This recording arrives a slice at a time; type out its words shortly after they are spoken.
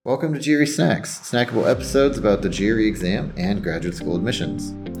Welcome to GRE Snacks, snackable episodes about the GRE exam and graduate school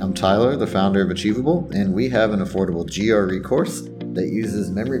admissions. I'm Tyler, the founder of Achievable, and we have an affordable GRE course that uses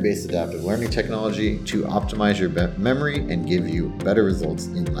memory-based adaptive learning technology to optimize your memory and give you better results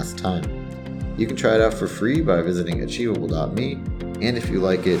in less time. You can try it out for free by visiting achievable.me, and if you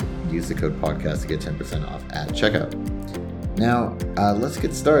like it, use the code podcast to get 10% off at checkout. Now, let's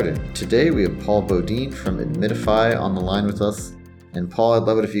get started. Today we have Paul Bodine from Admitify on the line with us. And Paul, I'd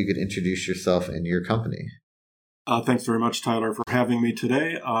love it if you could introduce yourself and your company. Thanks very much, Tyler, for having me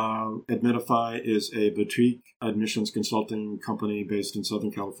today. Admitify is a boutique admissions consulting company based in Southern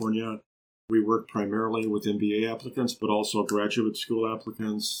California. We work primarily with MBA applicants, but also graduate school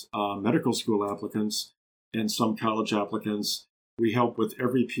applicants, medical school applicants, and some college applicants. We help with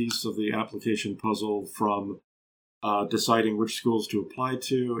every piece of the application puzzle, from deciding which schools to apply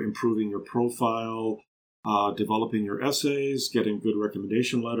to, improving your profile, developing your essays, getting good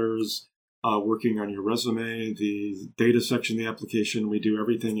recommendation letters, working on your resume, the data section of the application. We do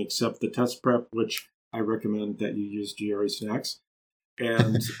everything except the test prep, which I recommend that you use GRE Snacks.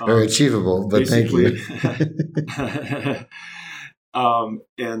 And very achievable, but thank you.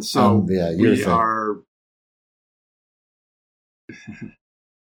 And so we are.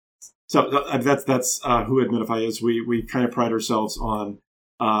 So that's who Admitify is. We kind of pride ourselves on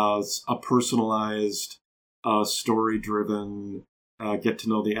a personalized, story-driven, get to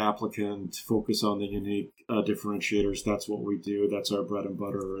know the applicant, focus on the unique differentiators. That's what we do. That's our bread and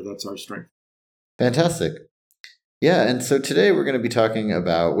butter. That's our strength. Fantastic. Yeah, and so today we're going to be talking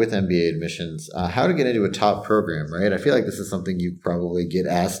about, with MBA admissions, how to get into a top program, right? I feel like this is something you probably get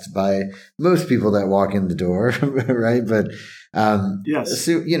asked by most people that walk in the door, right? But yes.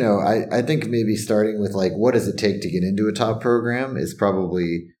 So, I think maybe starting with what does it take to get into a top program is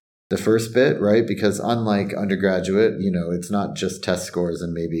probably the first bit, right? Because unlike undergraduate, it's not just test scores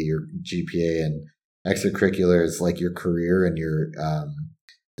and maybe your GPA and extracurriculars, like your career and your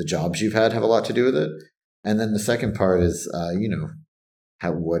the jobs you've had have a lot to do with it. And then the second part is,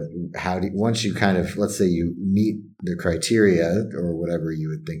 once you kind of, let's say you meet the criteria or whatever you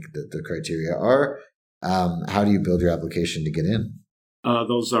would think that the criteria are, how do you build your application to get in?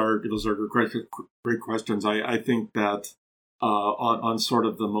 Those are great questions. I think that on sort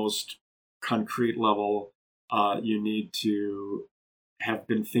of the most concrete level, you need to have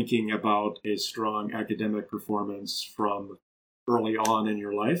been thinking about a strong academic performance from early on in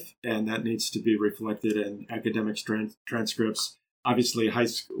your life, and that needs to be reflected in academic transcripts. Obviously,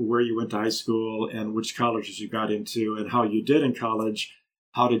 where you went to high school and which colleges you got into and how you did in college,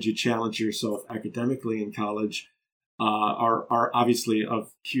 how did you challenge yourself academically in college, are obviously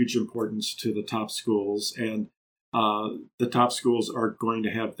of huge importance to the top schools. And the top schools are going to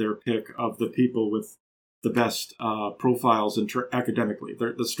have their pick of the people with the best profiles academically.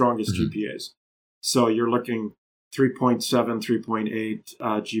 They're the strongest GPAs. So you're looking 3.7, 3.8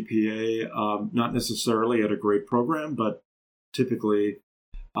 GPA, not necessarily at a great program, but typically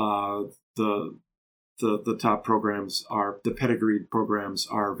the top programs the pedigreed programs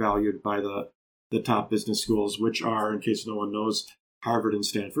are valued by the top business schools, which are, in case no one knows, Harvard and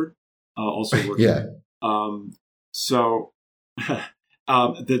Stanford, also working. Yeah. So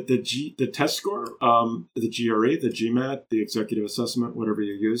the test score, the GRE, the GMAT, the executive assessment, whatever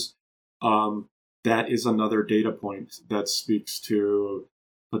you use, that is another data point that speaks to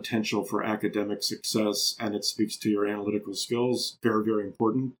potential for academic success, and it speaks to your analytical skills. Very, very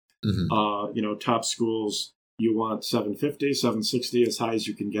important. Top schools, you want 750, 760, as high as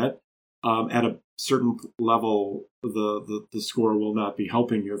you can get. At a certain level, the score will not be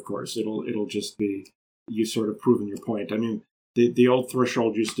helping you, of course. It'll just be you sort of proving your point. I mean, the old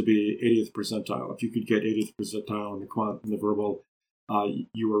threshold used to be 80th percentile. If you could get 80th percentile in the quant and the verbal,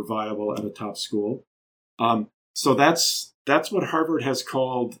 you were viable at a top school. So that's what Harvard has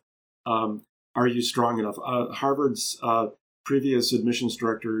called, are you strong enough? Harvard's previous admissions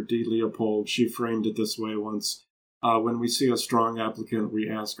director, Dee Leopold, she framed it this way once. When we see a strong applicant, we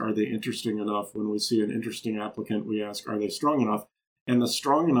ask, are they interesting enough? When we see an interesting applicant, we ask, are they strong enough? And the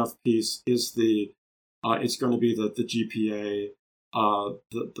strong enough piece is it's going to be the GPA,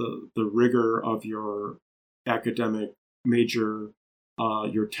 the rigor of your academic major,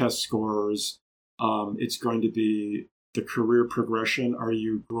 your test scores. It's going to be the career progression. Are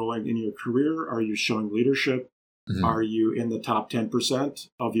you growing in your career? Are you showing leadership? Are you in the top 10%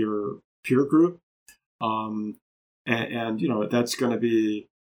 of your peer group? And that's going to be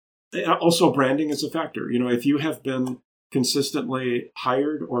also branding is a factor. If you have been consistently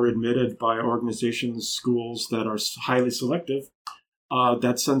hired or admitted by organizations, schools that are highly selective,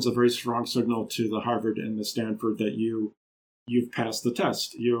 that sends a very strong signal to the Harvard and the Stanford that you you've passed the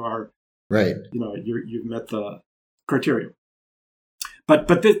test. You are right. You've met the criteria. But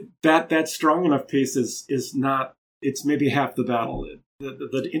that strong enough piece is not. It's maybe half the battle.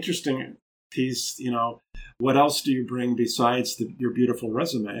 The interesting piece, what else do you bring besides your beautiful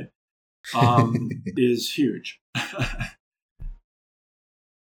resume, is huge.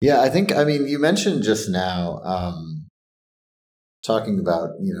 Yeah, I mean, you mentioned just now, talking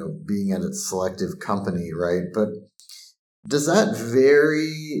about, being at a selective company, right? But does that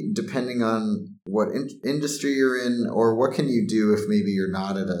vary depending on what industry you're in, or what can you do if maybe you're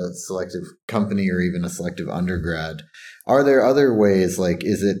not at a selective company or even a selective undergrad? Are there other ways, like,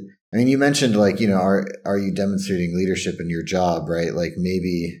 I mean, you mentioned, like, are you demonstrating leadership in your job, right? Like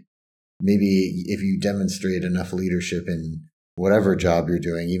maybe if you demonstrate enough leadership in whatever job you're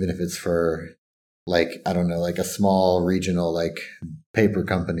doing, even if it's for, like, I don't know, like a small regional, like, paper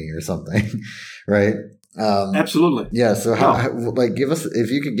company or something, right? Absolutely. Yeah. So give us,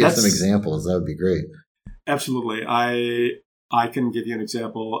 if you could give some examples, that would be great. Absolutely. I can give you an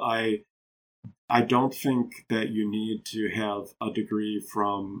example. I don't think that you need to have a degree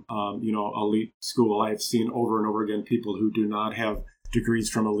from, elite school. I've seen over and over again people who do not have degrees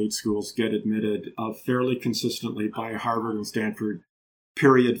from elite schools get admitted fairly consistently by Harvard and Stanford,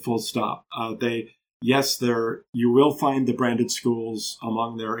 period, full stop. You will find the branded schools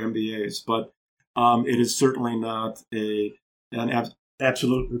among their MBAs, but it is certainly not an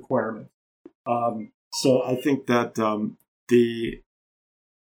absolute requirement. So I think that the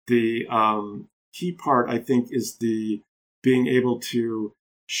key part, I think, is the being able to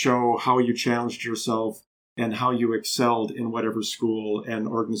show how you challenged yourself and how you excelled in whatever school and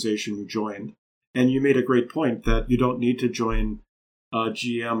organization you joined. And you made a great point that you don't need to join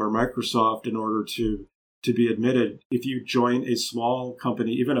GM or Microsoft in order to be admitted. If you join a small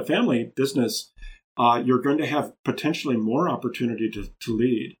company, even a family business, you're going to have potentially more opportunity to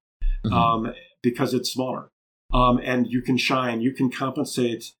lead, because it's smaller. And you can shine, you can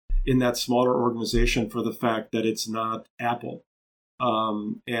compensate in that smaller organization for the fact that it's not Apple.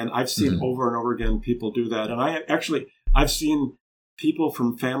 And I've seen over and over again people do that. And I've seen people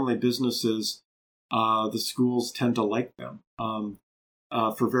from family businesses, the schools tend to like them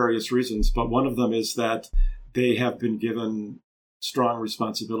for various reasons. But one of them is that they have been given strong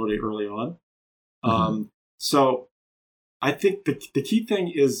responsibility early on. So I think the key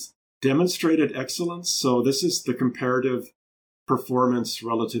thing is demonstrated excellence. So this is the comparative performance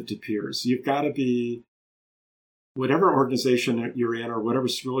relative to peers. You've got to be, whatever organization you're in or whatever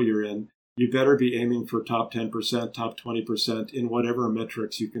school you're in, you better be aiming for top 10%, top 20% in whatever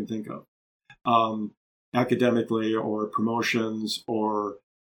metrics you can think of, academically or promotions or,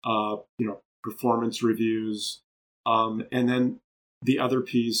 performance reviews. And then the other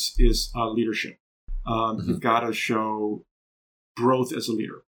piece is leadership. You've got to show growth as a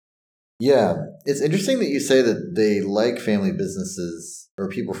leader. Yeah. It's interesting that you say that they like family businesses or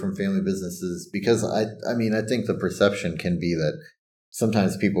people from family businesses, because I think the perception can be that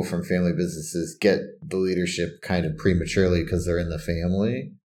sometimes people from family businesses get the leadership kind of prematurely because they're in the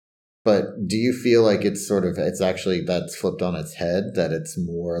family. But do you feel like it's actually that's flipped on its head, that it's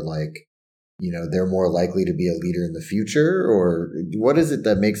more like, they're more likely to be a leader in the future? Or what is it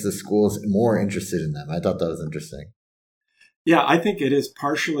that makes the schools more interested in them? I thought that was interesting. Yeah, I think it is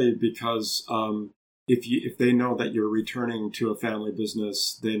partially because if they know that you're returning to a family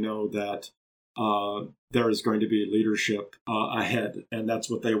business, they know that there is going to be leadership ahead, and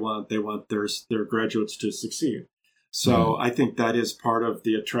that's what they want. They want their graduates to succeed. So I think that is part of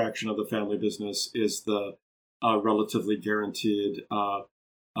the attraction of the family business, is the relatively guaranteed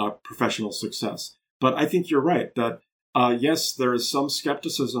professional success. But I think you're right that yes, there is some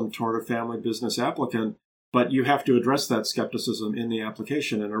skepticism toward a family business applicant, but you have to address that skepticism in the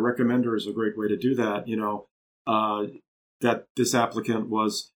application. And a recommender is a great way to do that. That this applicant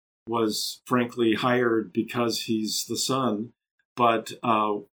was frankly hired because he's the son, but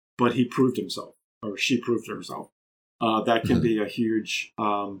he proved himself, or she proved herself. That can be a huge.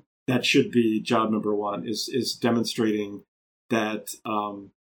 That should be job number one, is demonstrating that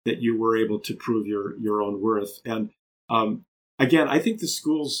that you were able to prove your own worth. And again, I think the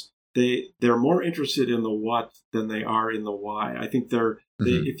schools, they're more interested in the what than they are in the why. I think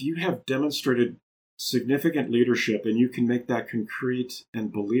if you have demonstrated significant leadership and you can make that concrete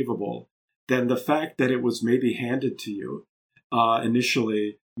and believable, then the fact that it was maybe handed to you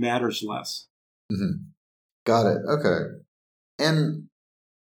initially matters less. Got it. Okay. And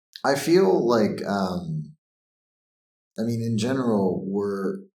I feel like, in general,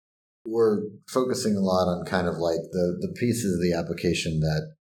 we're focusing a lot on kind of like the pieces of the application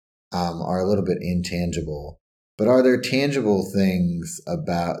that are a little bit intangible. But are there tangible things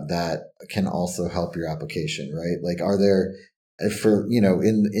about that can also help your application, right? Like, are there, for,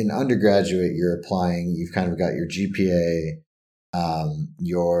 in undergraduate, you're applying, you've kind of got your GPA,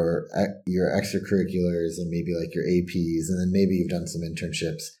 your extracurriculars, and maybe like your APs, and then maybe you've done some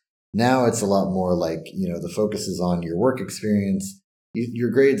internships. Now it's a lot more like, the focus is on your work experience. Your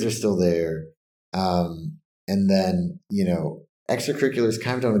grades are still there. And then, extracurriculars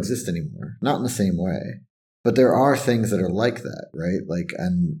kind of don't exist anymore, not in the same way, but there are things that are like that, right? Like,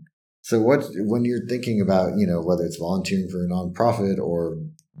 and so when you're thinking about, whether it's volunteering for a nonprofit or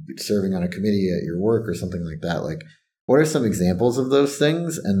serving on a committee at your work or something like that, like, what are some examples of those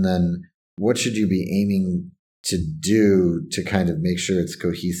things? And then what should you be aiming to do to kind of make sure it's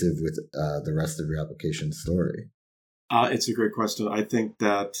cohesive with the rest of your application story? It's a great question. I think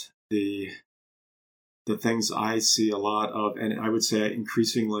that the things I see a lot of, and I would say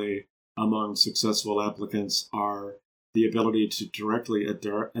increasingly among successful applicants, are the ability to directly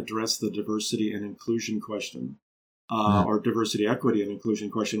address the diversity and inclusion question, or diversity, equity, and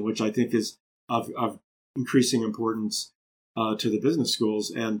inclusion question, which I think is of increasing importance to the business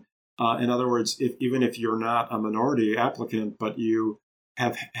schools. And in other words, even if you're not a minority applicant, but you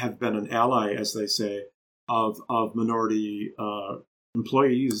have been an ally, as they say, of minority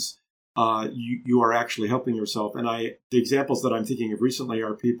employees, you are actually helping yourself. And the examples that I'm thinking of recently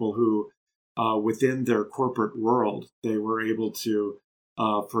are people who, within their corporate world, they were able to,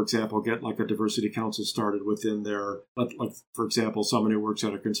 for example, get like a diversity council started within their, like for example, someone who works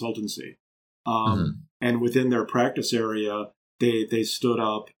at a consultancy. And within their practice area, they stood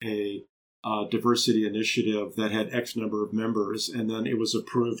up a diversity initiative that had X number of members, and then it was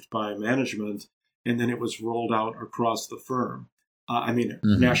approved by management, and then it was rolled out across the firm.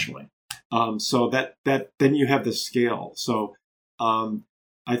 Nationally. So that then you have the scale. So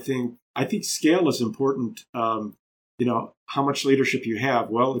I think scale is important. How much leadership you have.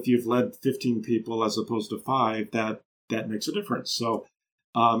 Well, if you've led 15 people as opposed to 5, that makes a difference. So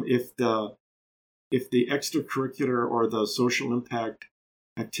if the extracurricular or the social impact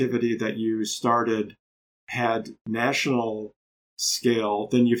activity that you started had national scale,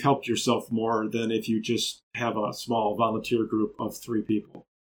 then you've helped yourself more than if you just have a small volunteer group of 3 people.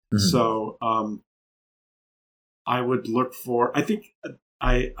 So I would look for, I think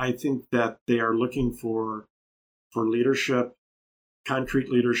that they are looking for leadership, concrete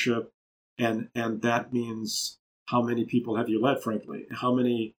leadership, and that means how many people have you led, frankly? How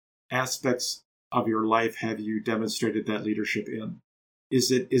many aspects of your life have you demonstrated that leadership in?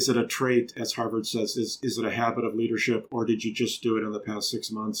 Is it a trait, as Harvard says, is it a habit of leadership, or did you just do it in the past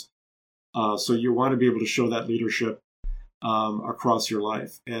 6 months? So you want to be able to show that leadership across your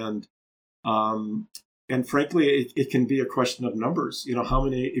life. And frankly, it can be a question of numbers. How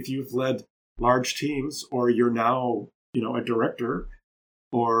many, if you've led large teams, or you're now, a director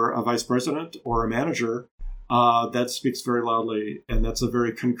or a vice president or a manager, that speaks very loudly. And that's a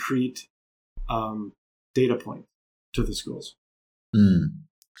very concrete data point to the schools.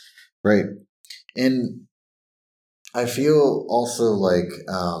 Right. And I feel also like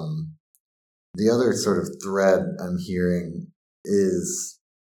the other sort of thread I'm hearing is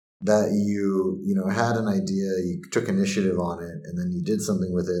that you had an idea, you took initiative on it, and then you did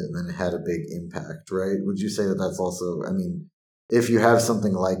something with it, and then it had a big impact, right? Would you say that that's also, if you have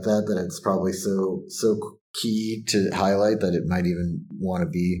something like that, then it's probably so key to highlight that it might even want to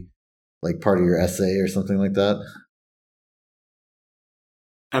be like part of your essay or something like that?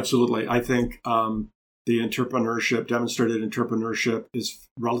 Absolutely. I think the demonstrated entrepreneurship is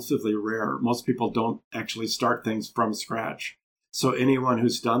relatively rare. Most people don't actually start things from scratch. So anyone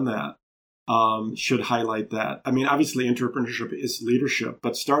who's done that should highlight that. Obviously, entrepreneurship is leadership,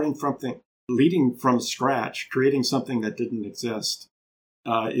 but leading from scratch, creating something that didn't exist,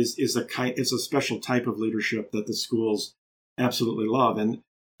 is a special type of leadership that the schools absolutely love, and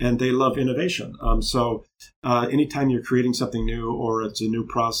they love innovation. So anytime you're creating something new, or it's a new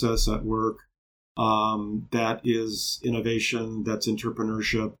process at work, that is innovation, that's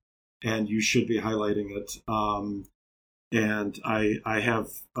entrepreneurship, and you should be highlighting it. And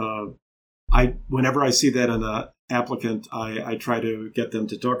whenever I see that in an applicant, I try to get them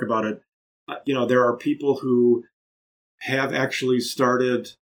to talk about it. There are people who have actually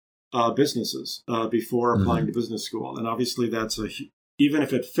started businesses before applying to business school, and obviously that's even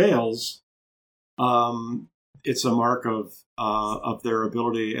if it fails, it's a mark of their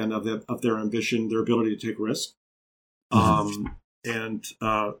ability and of their ambition, their ability to take risks. So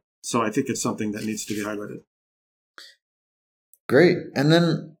I think it's something that needs to be highlighted. Great. And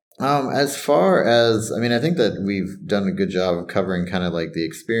then as far as, I think that we've done a good job of covering kind of like the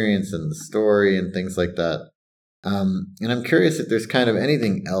experience and the story and things like that. And I'm curious if there's kind of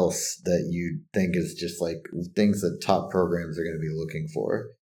anything else that you think is just like things that top programs are going to be looking for.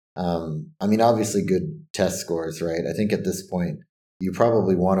 I mean, obviously good test scores, right? I think at this point, you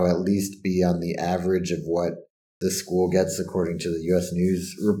probably want to at least be on the average of what the school gets according to the U.S.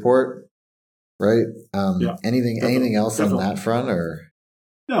 News report, right? Yeah, Anything else definitely. on that front, or?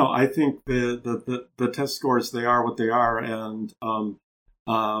 No, I think the test scores, they are what they are, and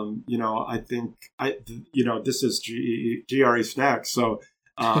I think this is GRE SNAC, so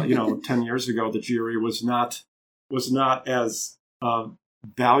 10 years ago the GRE was not as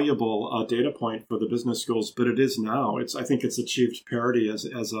valuable a data point for the business schools, but it is now. I think it's achieved parity as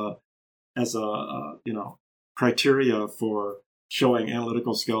a criteria for showing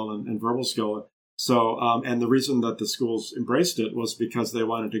analytical skill and verbal skill. So, and the reason that the schools embraced it was because they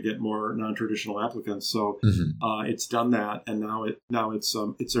wanted to get more non-traditional applicants. So, it's done that, and now it's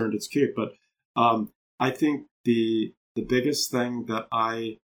earned its keep. But I think the biggest thing that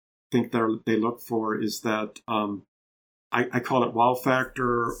I think they look for is that I call it wow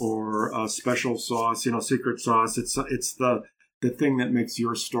factor or special sauce, secret sauce. It's the thing that makes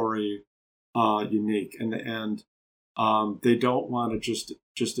your story unique, and they don't want to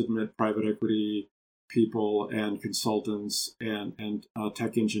just admit private equity people and consultants and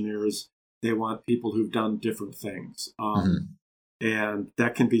tech engineers. They want people who've done different things, and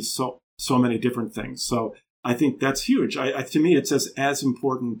that can be so many different things. So I think that's huge. To me, it's as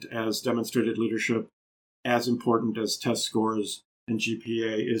important as demonstrated leadership, as important as test scores and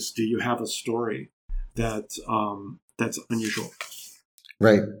GPA. Is, do you have a story that's unusual?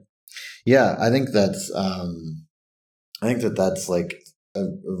 Right. Yeah, I think that's like a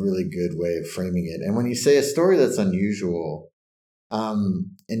really good way of framing it. And when you say a story that's unusual,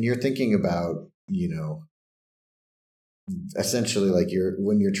 and you're thinking about, essentially like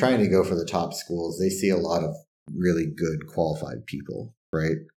when you're trying to go for the top schools, they see a lot of really good qualified people,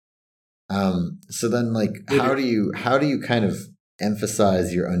 right? So then like, how do you kind of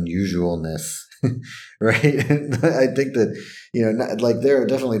emphasize your unusualness? Right. I think that, like there are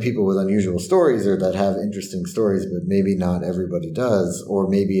definitely people with unusual stories or that have interesting stories, but maybe not everybody does, or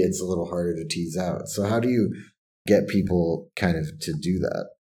maybe it's a little harder to tease out. So how do you get people kind of to do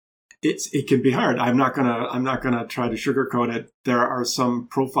that? It can be hard. I'm not gonna try to sugarcoat it. There are some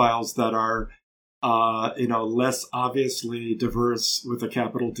profiles that are less obviously diverse with a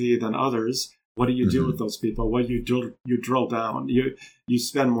capital D than others. What do you do with those people? Well, you drill down. You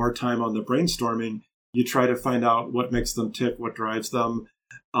spend more time on the brainstorming. You try to find out what makes them tick, what drives them.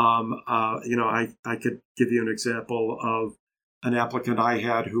 I could give you an example of an applicant I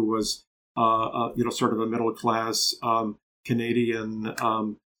had who was, sort of a middle class Canadian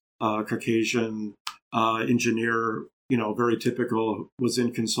Caucasian engineer. Very typical. Was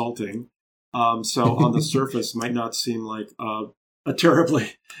in consulting. So on the surface, might not seem like a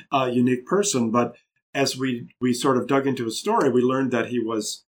terribly unique person, but as we sort of dug into his story, we learned that he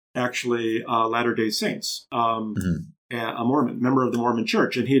was actually Latter-day Saints, a Mormon, member of the Mormon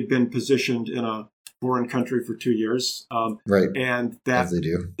Church, and he had been positioned in a foreign country for 2 years. Right, and that as they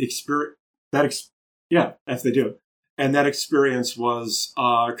do. As they do. And that experience was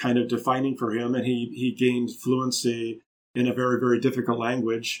kind of defining for him, and he gained fluency in a very, very difficult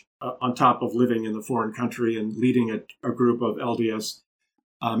language, on top of living in the foreign country and leading a group of LDS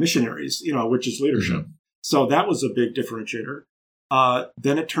missionaries, which is leadership. So that was a big differentiator.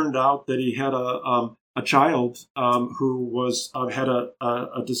 Then it turned out that he had a child who had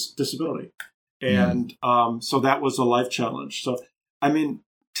a disability. And so that was a life challenge. So, I mean,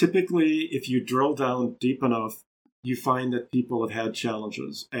 typically, if you drill down deep enough, you find that people have had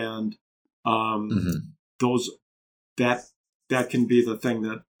challenges. And that can be the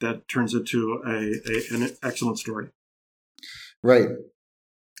thing that turns into an excellent story. Right.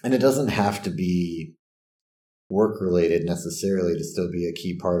 And it doesn't have to be work related necessarily to still be a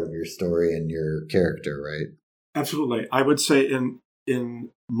key part of your story and your character, right? Absolutely. I would say in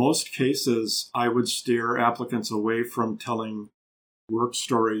most cases, I would steer applicants away from telling work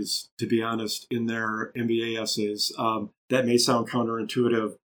stories, to be honest, in their MBA essays. That may sound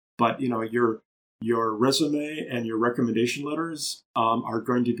counterintuitive, but your resume and your recommendation letters are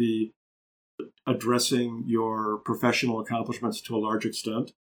going to be addressing your professional accomplishments to a large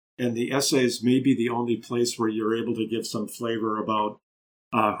extent. And the essays may be the only place where you're able to give some flavor about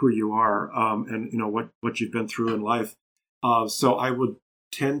who you are and what you've been through in life. So I would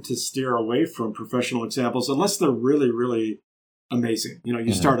tend to steer away from professional examples unless they're really, really amazing.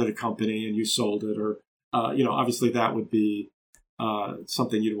 You started a company and you sold it, or obviously that would be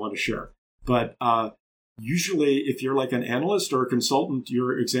something you'd want to share. But usually, if you're like an analyst or a consultant,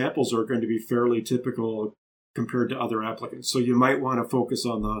 your examples are going to be fairly typical compared to other applicants. So you might want to focus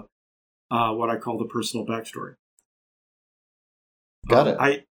on the what I call the personal backstory. Got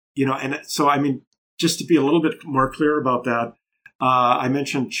it. Just to be a little bit more clear about that, I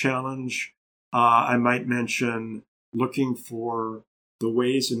mentioned challenge. I might mention looking for the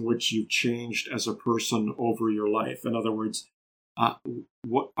ways in which you've changed as a person over your life. In other words, have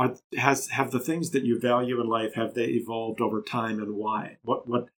the things that you value in life, have they evolved over time, and why?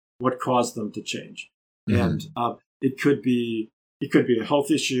 What caused them to change? Mm-hmm. And it could be a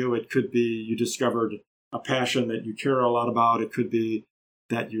health issue. It could be you discovered a passion that you care a lot about. It could be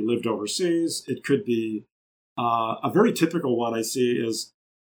that you lived overseas. It could be a very typical one I see is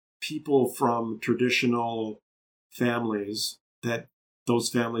people from traditional families, that those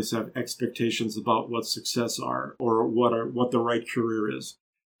families have expectations about what success are or what the right career is.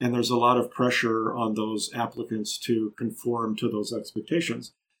 And there's a lot of pressure on those applicants to conform to those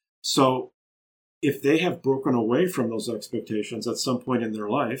expectations. So if they have broken away from those expectations at some point in their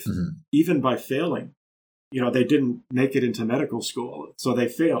life, mm-hmm. even by failing, they didn't make it into medical school, so they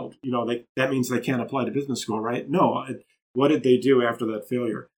failed. That means they can't apply to business school, right? No. What did they do after that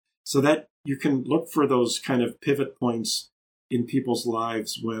failure? So that you can look for those kind of pivot points in people's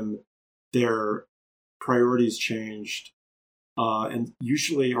lives when their priorities changed. And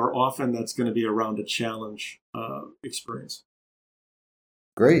usually or often that's going to be around a challenge experience.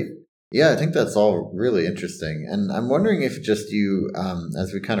 Great. Yeah, I think that's all really interesting. And I'm wondering if just you,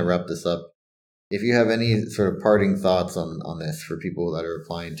 as we kind of wrap this up, if you have any sort of parting thoughts on this for people that are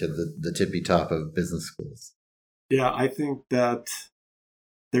applying to the tippy top of business schools. Yeah, I think that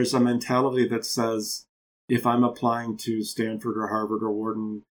there's a mentality that says, if I'm applying to Stanford or Harvard or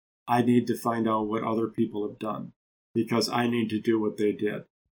Wharton, I need to find out what other people have done because I need to do what they did.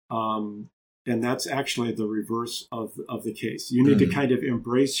 And that's actually the reverse of the case. You need to kind of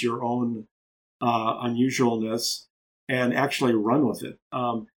embrace your own unusualness and actually run with it.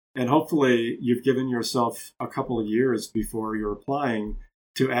 And hopefully you've given yourself a couple of years before you're applying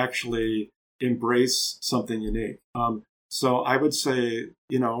to actually embrace something unique. So I would say,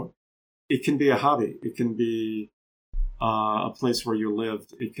 it can be a hobby. It can be a place where you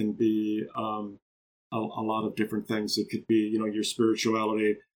lived. It can be a lot of different things. It could be, your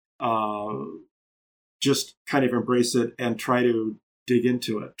spirituality. Just kind of embrace it and try to dig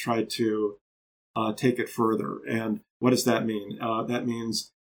into it. Try to take it further. And what does that mean? That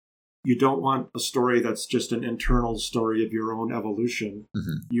means you don't want a story that's just an internal story of your own evolution.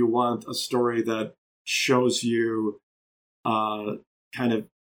 Mm-hmm. You want a story that shows you kind of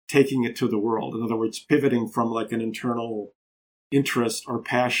taking it to the world. In other words, pivoting from like an internal interest or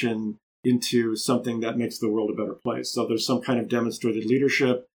passion into something that makes the world a better place. So there's some kind of demonstrated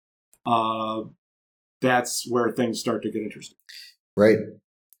leadership. That's where things start to get interesting. Right.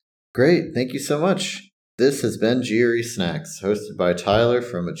 Great. Thank you so much. This has been GRE Snacks, hosted by Tyler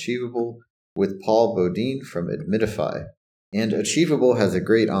from Achievable with Paul Bodine from Admitify. And Achievable has a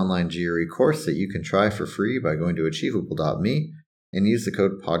great online GRE course that you can try for free by going to achievable.me and use the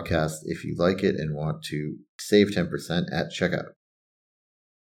code podcast if you like it and want to save 10% at checkout.